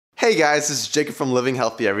Hey guys, this is Jacob from Living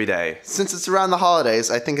Healthy Every Day. Since it's around the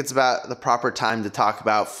holidays, I think it's about the proper time to talk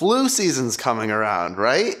about flu season's coming around,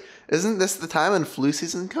 right? Isn't this the time when flu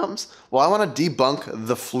season comes? Well, I want to debunk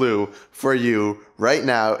the flu for you right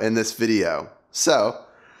now in this video. So,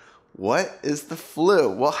 what is the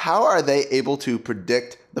flu? Well, how are they able to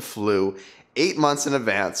predict the flu 8 months in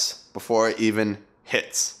advance before it even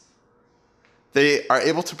hits? They are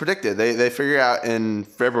able to predict it. They figure out in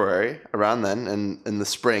February, around then, in the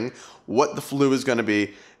spring, what the flu is going to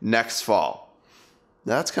be next fall.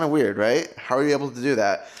 That's kind of weird, right? How are you able to do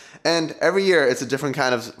that? And every year, it's a different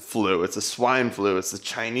kind of flu. It's a swine flu. It's the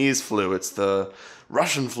Chinese flu. It's the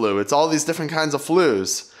Russian flu. It's all these different kinds of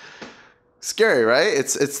flus. Scary, right?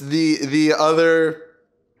 It's the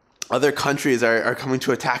other countries are coming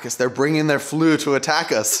to attack us. They're bringing their flu to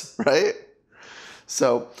attack us, right?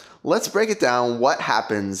 So let's break it down. What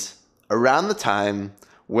happens around the time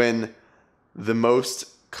when the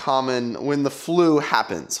flu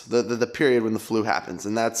happens, the period when the flu happens,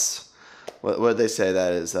 and that's what they say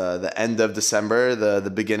that is the end of December, the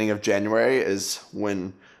beginning of January is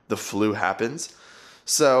when the flu happens.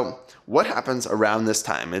 So what happens around this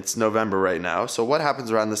time? It's November right now. So what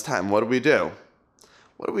happens around this time? What do we do?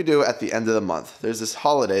 What do we do at the end of the month? There's this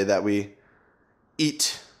holiday that we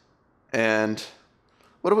eat, and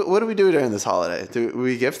what do we do during this holiday? Do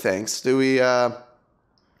we give thanks? Do we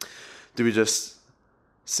just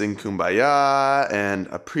sing Kumbaya and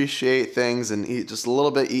appreciate things and eat just a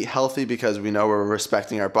little bit, eat healthy because we know we're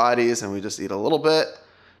respecting our bodies and we just eat a little bit?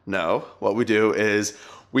 No. What we do is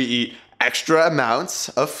we eat extra amounts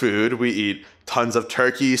of food. We eat tons of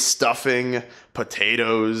turkey, stuffing,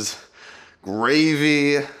 potatoes,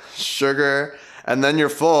 gravy, sugar, and then you're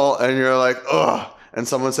full and you're like, ugh. And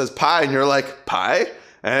someone says pie and you're like, pie?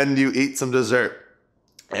 And you eat some dessert.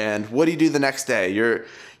 And what do you do the next day? You're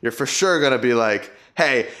for sure going to be like,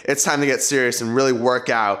 hey, it's time to get serious and really work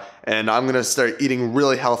out, and I'm going to start eating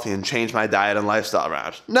really healthy and change my diet and lifestyle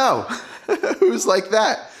around. No. Who's like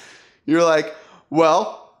that? You're like,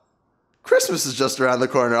 well, Christmas is just around the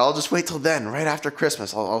corner. I'll just wait till then. Right after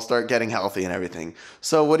Christmas, I'll start getting healthy and everything.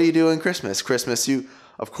 So what do you do in Christmas? Christmas,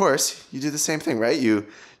 of course, you do the same thing, right? You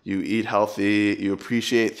eat healthy, you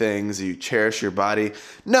appreciate things, you cherish your body.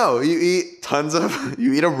 No, you eat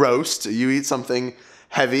you eat a roast, you eat something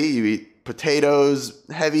heavy, you eat potatoes,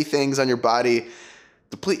 heavy things on your body,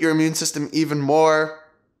 deplete your immune system even more.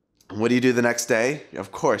 What do you do the next day?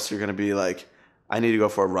 Of course, you're going to be like, I need to go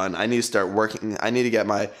for a run. I need to start working. I need to get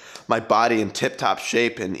my body in tip-top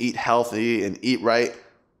shape and eat healthy and eat right.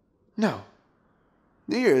 No.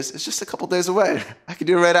 New Year's is just a couple days away. I could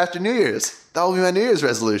do it right after New Year's. That will be my New Year's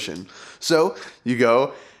resolution. So you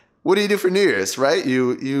go, what do you do for New Year's, right?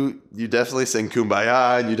 You definitely sing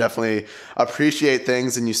Kumbaya, and you definitely appreciate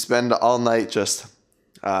things, and you spend all night just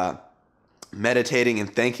meditating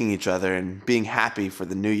and thanking each other and being happy for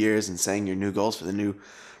the New Year's and saying your new goals for the new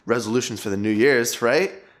resolutions for the New Year's,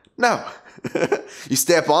 right? No. You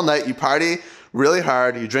stay up all night, you party really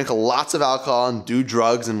hard, you drink lots of alcohol and do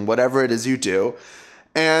drugs and whatever it is you do.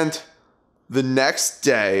 And the next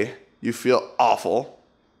day, you feel awful.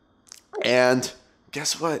 And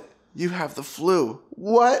guess what? You have the flu.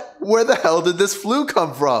 What? Where the hell did this flu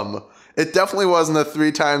come from? It definitely wasn't the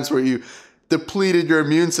 3 times where you depleted your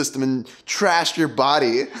immune system and trashed your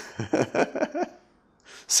body.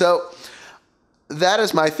 So that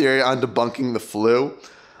is my theory on debunking the flu.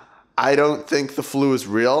 I don't think the flu is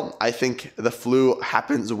real. I think the flu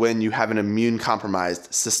happens when you have an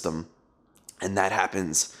immune-compromised system. And that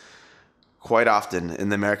happens quite often in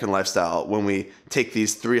the American lifestyle when we take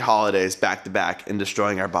these 3 holidays back to back and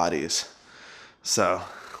destroying our bodies. So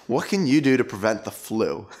what can you do to prevent the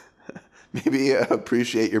flu? Maybe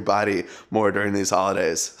appreciate your body more during these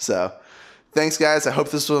holidays. So thanks, guys. I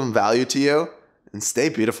hope this was of value to you, and stay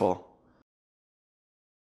beautiful.